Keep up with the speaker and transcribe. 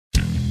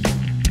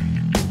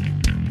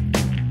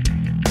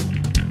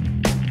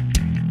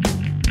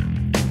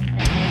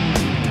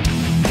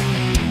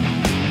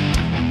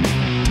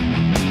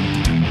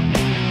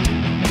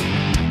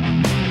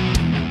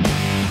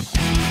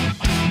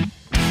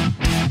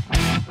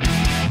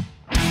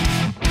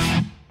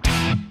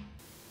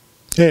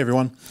Hey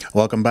everyone,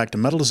 welcome back to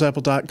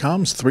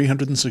MetalDisciple.com's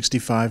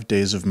 365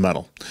 Days of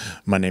Metal.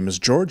 My name is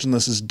George and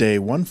this is day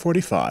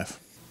 145.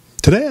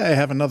 Today I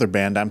have another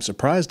band I'm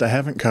surprised I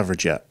haven't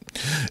covered yet.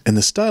 In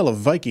the style of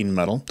Viking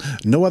metal,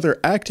 no other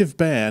active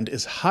band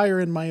is higher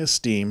in my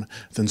esteem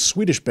than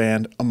Swedish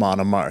band Amon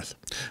Amarth.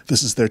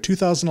 This is their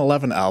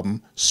 2011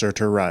 album,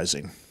 Surtur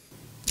Rising.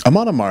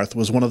 Amon Amarth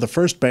was one of the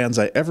first bands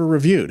I ever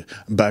reviewed,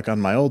 back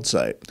on my old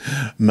site.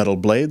 Metal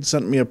Blade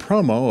sent me a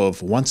promo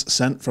of Once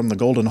Sent from the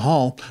Golden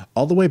Hall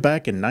all the way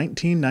back in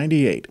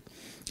 1998.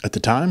 At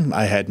the time,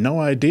 I had no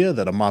idea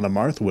that Amon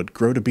Amarth would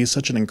grow to be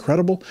such an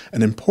incredible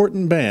and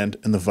important band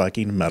in the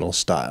Viking metal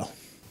style.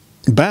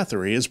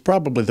 Bathory is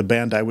probably the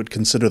band I would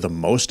consider the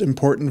most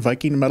important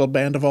Viking metal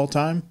band of all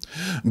time,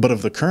 but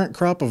of the current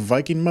crop of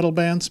Viking metal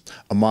bands,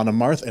 Amon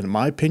Amarth, in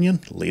my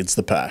opinion, leads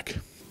the pack.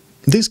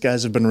 These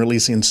guys have been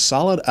releasing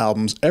solid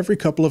albums every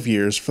couple of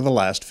years for the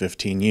last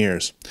 15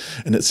 years,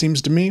 and it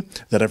seems to me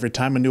that every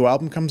time a new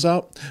album comes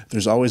out,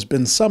 there's always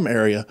been some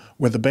area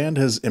where the band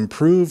has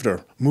improved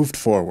or moved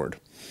forward.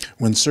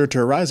 When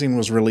Surtur Rising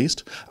was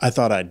released, I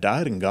thought I'd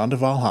died and gone to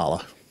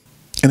Valhalla.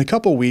 In a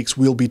couple weeks,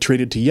 we'll be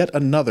treated to yet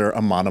another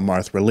Amon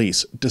Amarth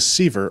release,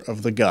 Deceiver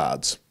of the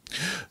Gods.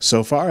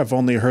 So far, I've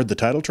only heard the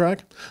title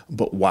track,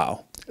 but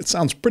wow, it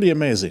sounds pretty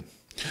amazing.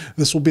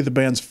 This will be the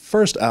band's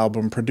first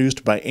album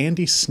produced by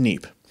Andy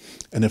Sneap,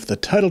 and if the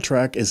title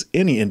track is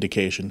any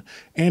indication,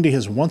 Andy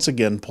has once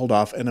again pulled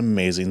off an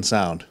amazing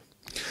sound.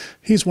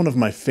 He's one of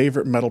my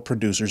favorite metal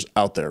producers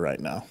out there right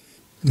now.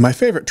 My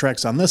favorite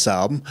tracks on this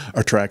album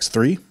are tracks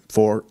 3,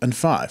 4, and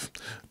 5,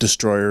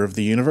 Destroyer of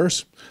the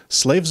Universe,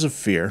 Slaves of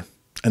Fear,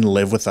 and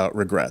Live Without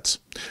Regrets.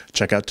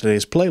 Check out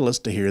today's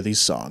playlist to hear these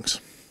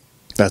songs.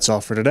 That's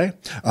all for today.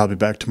 I'll be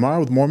back tomorrow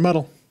with more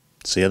metal.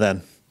 See you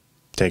then.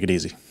 Take it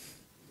easy.